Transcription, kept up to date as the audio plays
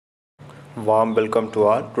Warm welcome to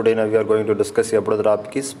all. Today now we are going to discuss about the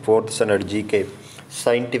topic is 4th standard GK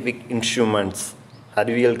scientific instruments.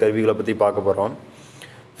 அறிவியல் கருவிகளை பற்றி பார்க்க போகிறோம்.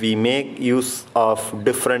 We make use of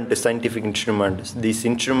different scientific instruments. These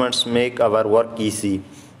instruments make our work easy.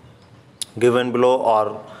 Given below are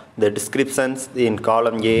the descriptions in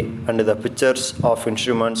column A and the pictures of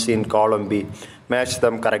instruments in column B. Match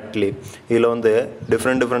them correctly. இதில் வந்து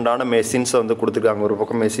டிஃப்ரெண்டான மெஷின்ஸை வந்து கொடுத்துருக்காங்க. ஒரு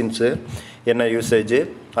பக்கம் machines என்ன usage,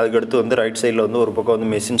 அதுக்கடுத்து வந்து ரைட் சைடில் வந்து ஒரு பக்கம் வந்து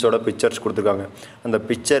மெஷின்ஸோட பிக்சர்ஸ் கொடுத்துருக்காங்க. அந்த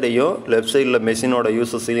பிக்சரையும் லெஃப்ட் சைடில் மெஷினோட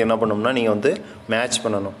யூசஸையும் என்ன பண்ணணும்னா நீங்கள் வந்து மேட்ச்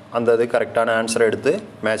பண்ணணும். அந்த இது கரெக்டான ஆன்சரை எடுத்து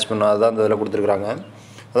மேட்ச் பண்ணணும். அதுதான் அந்த இதில் கொடுத்துருக்குறாங்க.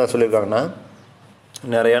 அதான் சொல்லியிருக்காங்கன்னா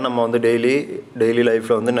நிறையா நம்ம வந்து டெய்லி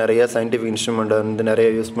லைஃப்பில் வந்து நிறைய சயின்டிஃபிக் இன்ஸ்ட்ருமெண்ட்டை வந்து நிறைய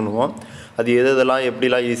யூஸ் பண்ணுவோம். அது எதெல்லாம்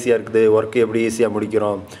எப்படிலாம் ஈஸியாக இருக்குது, ஒர்க்கு எப்படி ஈஸியாக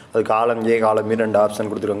முடிக்கிறோம், அது காலம் ஏ காலம் பி 2 ஆப்ஷன்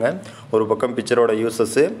கொடுத்துருக்காங்க. ஒரு பக்கம் பிக்சரோட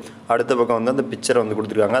யூசஸ்ஸு, அடுத்த பக்கம் வந்து அந்த பிக்சரை வந்து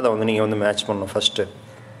கொடுத்துருக்காங்க. அதை வந்து நீங்கள் வந்து மேட்ச் பண்ணணும். ஃபஸ்ட்டு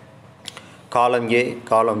காலம் ஏ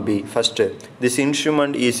காலம் B. First this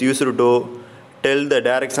instrument is used to tell the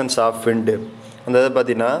directions of விண்டு. அந்த இதை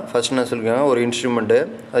பார்த்தீங்கன்னா ஃபஸ்ட் என்ன சொல்லியிருக்காங்க, ஒரு இன்ஸ்ட்ருமெண்ட்டு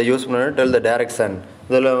அதை யூஸ் பண்ண டெல் த டைரக்ஷன்,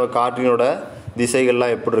 இதில் காற்றினோட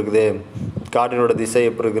திசைகள்லாம் எப்படி இருக்குது, காற்றினோட திசை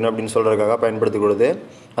எப்படி இருக்குதுன்னு அப்படின்னு சொல்கிறதுக்காக பயன்படுத்தக்கூடாது.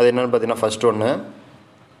 அது என்னென்னு பார்த்தீங்கன்னா ஃபஸ்ட் ஒன்று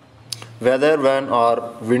weather van R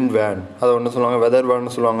wind van. அதை ஒன்று சொல்லுவாங்க, வெதர்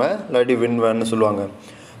வேன்னு சொல்லுவாங்க, இல்லாட்டி விண்ட் வேன்னு சொல்லுவாங்க.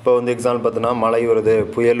 இப்போ வந்து எக்ஸாம்பிள் பார்த்தோன்னா மழை வருது,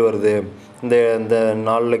 புயல் வருது, இந்த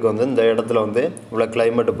நாளைக்கு வந்து இந்த இடத்துல வந்து இவ்வளோ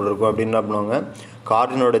கிளைமேட் எப்படி இருக்கும் அப்படின்னு என்ன பண்ணுவாங்க,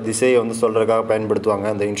 காற்றினோட திசையை வந்து சொல்கிறதுக்காக பயன்படுத்துவாங்க.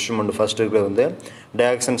 அந்த இன்ஸ்ட்ருமெண்ட் ஃபஸ்ட்டு இருக்கிறது வந்து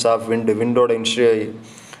டைரக்ஷன்ஸ் ஆஃப் விண்டோட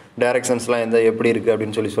டைரக்ஷன்ஸ்லாம் எப்படி இருக்குது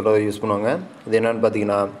அப்படின்னு சொல்கிறத யூஸ் பண்ணுவாங்க. இது என்னென்னு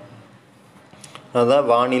பார்த்தீங்கன்னா அதுதான்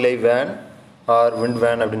வானிலை வேன் ஆர் விண்ட்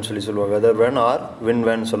வேன் அப்படின்னு சொல்லுவாங்க. Weather van R wind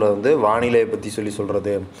van சொல்கிறது வந்து வானிலையை பற்றி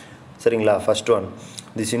சொல்கிறது. சரிங்களா? First one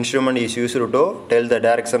this instrument is used to tell the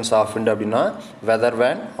directions of wind அப்படின்னா weather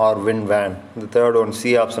van R wind van. இந்த தேர்ட் ஒன்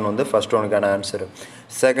சி ஆப்ஷன் வந்து first ஒனுக்கான answer.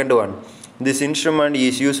 Second one this instrument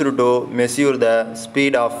is used to measure the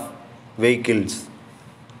speed of vehicles.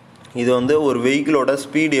 இது வந்து ஒரு வெஹிக்கிளோட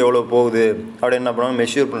speed எவ்வளோ போகுது அப்படின்னு என்ன பண்ணுவாங்க,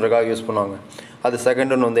 மெஷூர் பண்ணுறதுக்காக யூஸ் பண்ணுவாங்க. அது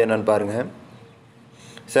செகண்ட் ஒன்று வந்து என்னென்னு பாருங்கள்.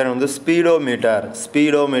 சரி, வந்து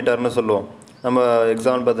ஸ்பீடோமீட்டர்னு சொல்லுவோம். நம்ம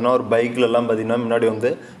எக்ஸாம்பிள் பார்த்தீங்கன்னா ஒரு பைக்கிலலாம் பார்த்திங்கன்னா முன்னாடி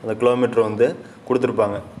வந்து அந்த கிலோமீட்டர் வந்து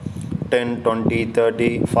கொடுத்துருப்பாங்க. 10, 20, 30,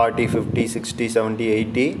 40, 50, 60, 70,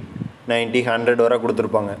 80, 90, 100 வரை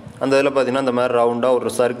கொடுத்துருப்பாங்க. அந்த இதில் பார்த்திங்கன்னா இந்த மாதிரி ரவுண்டாக ஒரு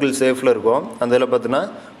சர்க்கிள் ஷேஃபில் இருக்கும். அந்த இதில் பார்த்தீங்கன்னா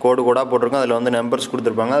கோடாக போட்டிருக்கோம். அதில் வந்து நம்பர்ஸ்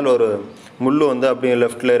கொடுத்துருப்பாங்க. அதில் ஒரு முள் வந்து அப்படியே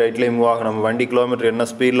லெஃப்ட்டில் ரைட்லேயும் மூவ் ஆகும். நம்ம வண்டி கிலோமீட்டர் என்ன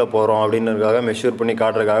ஸ்பீடில் போகிறோம் அப்படின்றதுக்காக மெஷூர் பண்ணி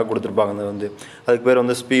காட்டுறதுக்காக கொடுத்துருப்பாங்க. அது வந்து அதுக்கு பேர்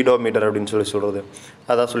வந்து ஸ்பீடோமீட்டர் அப்படின்னு சொல்கிறது.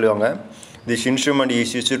 அதான் சொல்லுவாங்க. This instrument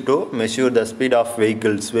is used to measure the speed of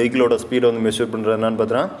வெஹிக்கிளோட ஸ்பீடை வந்து மெஷூர் பண்ணுறது என்னன்னு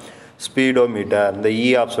பார்த்தீங்கன்னா ஸ்பீடோமீட்டர். இந்த இ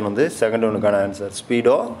ஆப்ஷன் வந்து second ஒனுக்கான answer,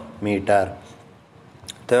 speedometer.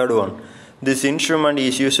 Third one, this instrument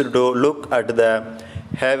is used to look at the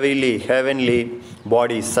heavenly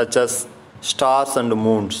bodies such as stars and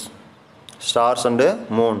moons.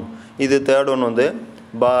 இது third one வந்து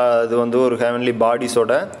இது வந்து ஒரு ஹெவன்லி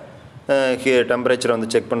பாடிஸோட டெம்பரேச்சரை வந்து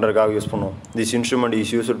செக் பண்ணுறதுக்காக யூஸ் பண்ணுவோம். This instrument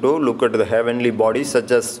is used to look at the heavenly bodies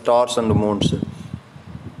such as stars and moons.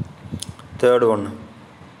 Third one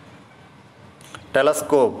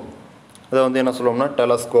telescope. இதை வந்து என்ன சொல்லுவோம்னா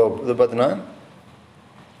டெலஸ்கோப். இது பார்த்தீங்கன்னா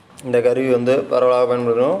இந்த கருவி வந்து பரவலாக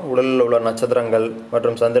பயன்படுத்தும். உடலில் உள்ள நட்சத்திரங்கள்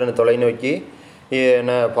மற்றும் சந்திரனை தொலைநோக்கி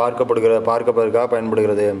என்ன பார்க்கப்படுறதுக்காக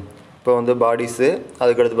பயன்படுகிறது. இப்போ வந்து பாடிஸு,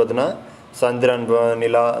 அதுக்கடுத்து பார்த்தீங்கன்னா சந்திரன்,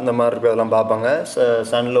 நிலா, இந்த மாதிரி இருக்கிறதெல்லாம் பார்ப்பாங்க.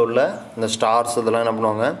 சன்னில் உள்ள இந்த ஸ்டார்ஸ் இதெல்லாம் என்ன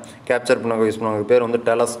பண்ணுவாங்க, கேப்சர் பண்ண யூஸ் பண்ணுவாங்க. பேர் வந்து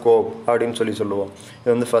டெலஸ்கோப் அப்படின்னு சொல்லுவோம்.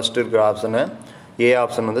 இது வந்து ஃபஸ்ட்டு இருக்கிற ஆப்ஷனு. ஏ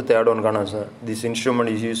ஆப்ஷன் வந்து third ஒனுக்கான answer. This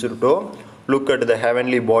instrument is used to look at the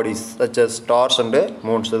heavenly bodies such as stars and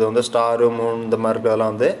moons. இது வந்து ஸ்டாரு, மூன் இந்த மாதிரி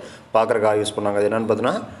இருக்கிறதெல்லாம் வந்து பார்க்குறக்காக யூஸ் பண்ணாங்க. அது என்னென்னு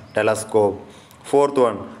பார்த்தீங்கன்னா telescope. Fourth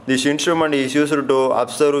one this instrument is used to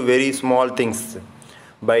observe very small things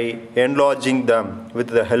by enlarging them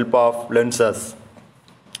with the help of lenses.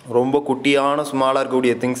 ரொம்ப குட்டியான ஸ்மாலாக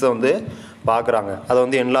இருக்கக்கூடிய திங்ஸை வந்து பார்க்குறாங்க. அதை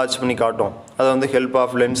வந்து என்லார்ஜ் பண்ணி காட்டும். அதை வந்து ஹெல்ப்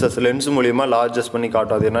ஆஃப் லென்ஸ் மூலிமா லார்ஜஸ் பண்ணி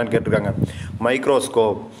காட்டும். அது என்னன்னு கேட்டிருக்காங்க,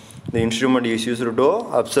 microscope. The instrument is used to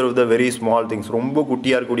observe the very small things. ரொம்ப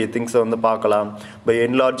குட்டியாக இருக்கக்கூடிய திங்ஸை வந்து பார்க்கலாம். by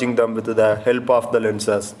enlarging them with the help of the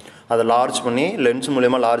lenses. அதை லார்ஜ் பண்ணி லென்ஸ்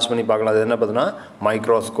மூலமா லார்ஜ் பண்ணி பார்க்கலாம். அது என்ன பார்த்தீங்கன்னா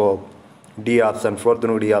microscope. D option, fourth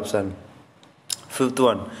D option. Fifth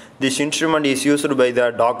one this instrument is used by the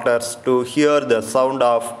doctors to hear the sound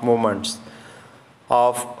of moments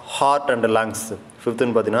of heart and lungs.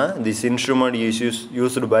 ஃபிஃப்த்துன்னு பார்த்தீங்கன்னா this instrument is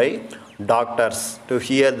used by doctors to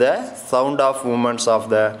hear the sound of moments of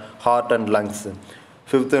the heart and lungs.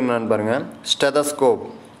 Fifth என்னன்னு பாருங்கள், stethoscope.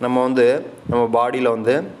 நம்ம பாடியில்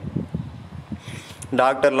வந்து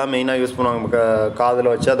டாக்டர்லாம் மெயினாக use பண்ணுவாங்க காதில்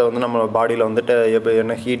வச்சு அதை வந்து நம்ம பாடியில் வந்துட்டு எப்போ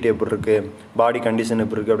என்ன ஹீட் எப்படி இருக்குது, பாடி கண்டிஷன்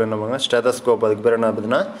எப்படி இருக்குது அப்படின்னு நம்ம ஸ்டெதஸ்கோப், அதுக்கு பேர் என்ன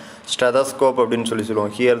பார்த்தீங்கன்னா ஸ்டெதஸ்கோப் அப்படின்னு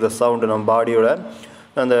சொல்லுவோம். ஹியர் த சவுண்டு, நம்ம பாடியோட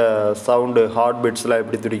அந்த சவுண்டு, ஹார்ட் பீட்ஸ்லாம்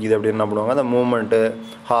எப்படி துடிக்குது அப்படின்னு என்ன பண்ணுவாங்க, அந்த மூமெண்ட்டு,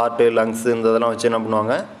 ஹார்ட்டு, லங்ஸு இந்த இதெல்லாம் வச்சு என்ன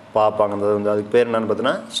பண்ணுவாங்க பார்ப்பாங்க. அந்த வந்து அதுக்கு பேர் என்னென்னு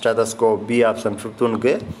பார்த்தீங்கன்னா ஸ்டெதஸ்கோப். B option. 5th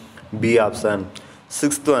ஒனுக்கு B option.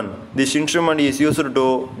 6th one, this instrument is used to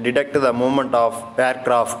detect the movement of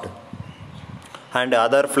aircraft and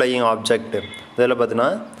other flying object. இதில் பார்த்தீங்கன்னா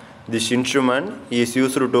this instrument is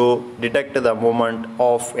used to detect the movement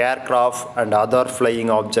of aircraft and other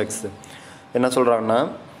flying objects. என்ன சொல்கிறாங்கன்னா,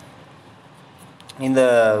 இந்த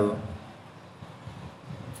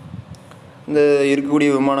இருக்கக்கூடிய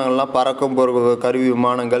விமானங்கள்லாம் பறக்கும் கருவி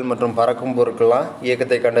விமானங்கள் மற்றும் பறக்கும் பொருட்கள்லாம்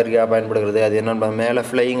இயக்கத்தை கண்டறிய பயன்படுகிறது. அது என்னென்ன மேலே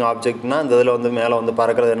ஃப்ளையிங் ஆப்ஜெக்ட்னால் இந்த இதில் வந்து மேலே வந்து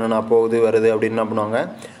பறக்கிறது என்னென்ன போகுது வருது அப்படின்னு என்ன பண்ணுவாங்க,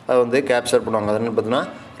 அதை வந்து கேப்சர் பண்ணுவாங்க. அது என்ன பார்த்தீங்கன்னா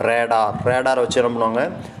ரேடார் வச்சு என்ன பண்ணுவாங்க,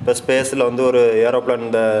 இப்போ ஸ்பேஸில் வந்து ஒரு ஏரோப்ளேன்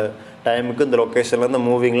இந்த டைமுக்கு இந்த லொக்கேஷனில் இந்த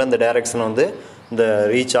மூவிங்கில் இந்த டைரெக்ஷன் வந்து இந்த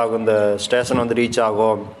ரீச் ஆகும், இந்த ஸ்டேஷன் வந்து ரீச்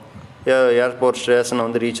ஆகும், ஏர்போர்ட் ஸ்டேஷனை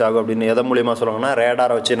வந்து ரீச் ஆகும் அப்படின்னு எதை மூலியமாக சொல்லுவாங்கன்னா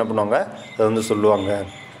ரேடாரை வச்சு என்ன பண்ணுவாங்க அதை வந்து சொல்லுவாங்க.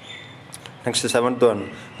 Next 7th one,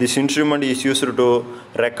 this instrument is used to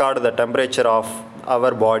record the temperature of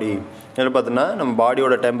our body. இதில் பார்த்தீங்கன்னா நம்ம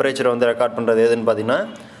பாடியோட டெம்பரேச்சரை வந்து ரெக்கார்ட் பண்ணுறது எதுன்னு பார்த்தீங்கன்னா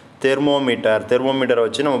தெர்மோமீட்டரை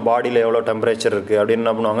வச்சு நம்ம பாடியில் எவ்வளோ டெம்பரேச்சர் இருக்குது அப்படின்னு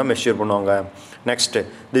என்ன பண்ணுவாங்க மெஷூர் பண்ணுவாங்க. Next,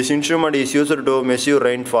 this instrument is used to measure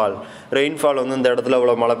rainfall வந்து இந்த இடத்துல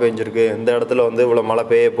இவ்வளோ மழை பெஞ்சிருக்கு, இந்த இடத்துல வந்து இவ்வளோ மழை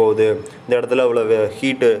பெய்ய போகுது, இந்த இடத்துல இவ்வளோ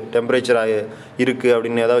ஹீட்டு டெம்பரேச்சர் இருக்குது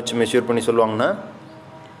அப்படின்னு எதை வச்சு மெஷூர் பண்ணி சொல்லுவாங்கன்னா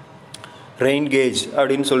ரெயின் கேஜ்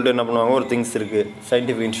அப்படின்னு சொல்லிட்டு என்ன பண்ணுவாங்க, ஒரு திங்ஸ் இருக்குது,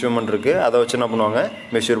 சயின்டிஃபிக் இன்ஸ்ட்ருமெண்ட் இருக்குது, அதை வச்சு என்ன பண்ணுவாங்க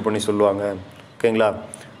மெஷூர் பண்ணி சொல்லுவாங்க. ஓகேங்களா.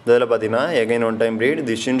 இதில் பார்த்தீங்கன்னா again one time read,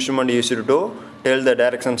 this instrument used to tell the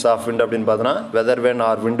directions of wind அப்படின்னு பார்த்தோன்னா weather van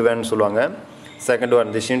R wind van சொல்லுவாங்க. Second one,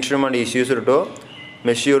 this instrument is used to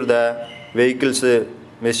measure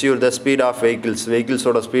the speed of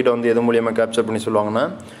வெஹிக்கிள்ஸோட ஸ்பீடை வந்து எது மூலியமாக கேப்சர் பண்ணி சொல்லுவாங்கன்னா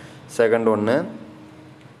செகண்ட் ஒன்று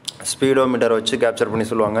ஸ்பீடோமீட்டர் வச்சு கேப்சர் பண்ணி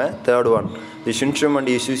சொல்லுவாங்க. Third one, this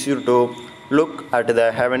instrument is used to look at the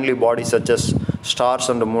heavenly body சச்சஸ் stars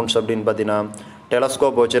and moons அப்படின்னு பார்த்தீங்கன்னா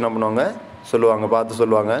டெலஸ்கோப் வச்சு என்ன பண்ணுவாங்க பார்த்து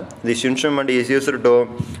சொல்லுவாங்க. This instrument is used to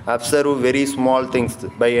observe very small things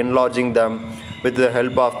by enlarging them with the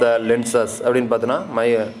help of the lenses அப்படின்னு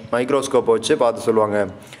பார்த்தீங்கன்னா microscope வச்சு பார்த்து சொல்லுவாங்க.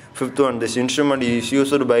 Fifth one, this instrument is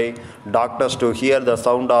used by doctors to hear the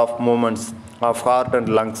sound of moments of heart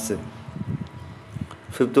and lungs.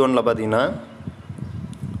 Fifth ஒனில் பார்த்தீங்கன்னா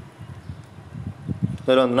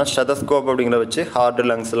இதில் வந்துன்னா stethoscope அப்படிங்கிற வச்சு ஹார்ட்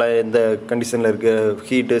லங்ஸ்லாம் எந்த கண்டிஷனில் இருக்குது,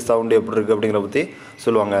 ஹீட்டு சவுண்டு எப்படி இருக்குது அப்படிங்கிற பற்றி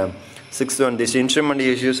சொல்லுவாங்க. Sixth one, this instrument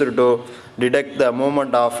is used to detect the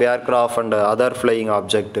moment of aircraft and other flying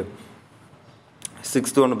object.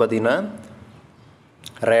 Sixth ஒன்று பார்த்தீங்கன்னா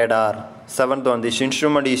radar. Seventh one, this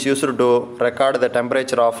instrument is used to record the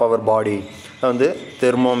temperature of our பாடி, வந்து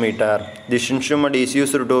thermometer. This instrument is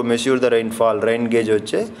used to measure the rain gauge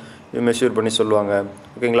வச்சு measure பண்ணி சொல்லுவாங்க.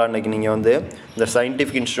 ஓகேங்களா. இன்றைக்கி நீங்கள் வந்து இந்த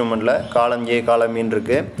சயின்டிஃபிக் இன்ஸ்ட்ருமெண்ட்டில் காலம் ஏ காலம் மீன்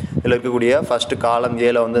இருக்குது. இதில் இருக்கக்கூடிய ஃபஸ்ட்டு காலம்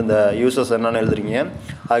ஏல வந்து இந்த யூசஸ் என்னென்னு எழுதுறீங்க.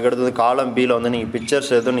 அதுக்கடுத்தது காலம் பியில் வந்து நீங்கள்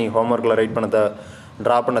பிக்சர்ஸ் எதுவும் நீங்கள் ஹோம்ஒர்க்கில்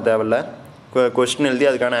ட்ரா பண்ண தேவையில்லை. கொஸ்டின் எழுதி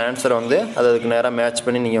அதுக்கான ஆன்சரை வந்து அதுக்கு நேராக மேட்ச்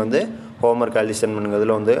பண்ணி நீங்கள் வந்து ஹோம்ஒர்க் எழுதி சென்ட் பண்ணுங்கள்.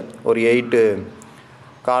 இதில் வந்து ஒரு 8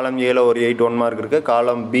 காலம் ஏல ஒரு 8 1 மார்க் இருக்குது,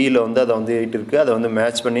 காலம் பியில் வந்து அதை வந்து 8 இருக்குது. அதை வந்து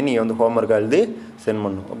மேட்ச் பண்ணி நீங்கள் வந்து ஹோம்ஒர்க் எழுதி சென்ட்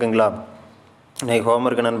பண்ணணும். ஓகேங்களா. இன்றைக்கி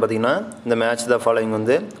ஹோம்ஒர்க் என்னென்னு பார்த்தீங்கன்னா இந்த மேட்ச் த ஃபாலோயிங்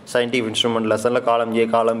வந்து சயின்டிஃபிக் இன்ஸ்ட்ருமெண்ட் லெசனில் காலம் ஏ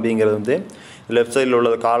காலம் பிங்கிறது வந்து லெஃப்ட் சைடில்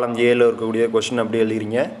உள்ள காலம் ஏல இருக்கக்கூடிய கொஸ்டின் அப்படி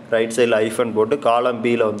எழுதிறீங்க, ரைட் சைடில் ஐஃபன் போட்டு காலம்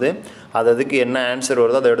பியில் வந்து அதுக்கு என்ன ஆன்சர்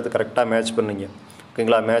வருதோ அதை எடுத்து கரெக்டாக மேட்ச் பண்ணுங்க.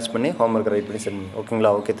 ஓகேங்களா. மேட்ச் பண்ணி ஹோம்ஒர்க் ரைட் பண்ணி சென்ட் பண்ணுங்க.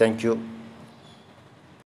 ஓகேங்களா. Okay, thank you.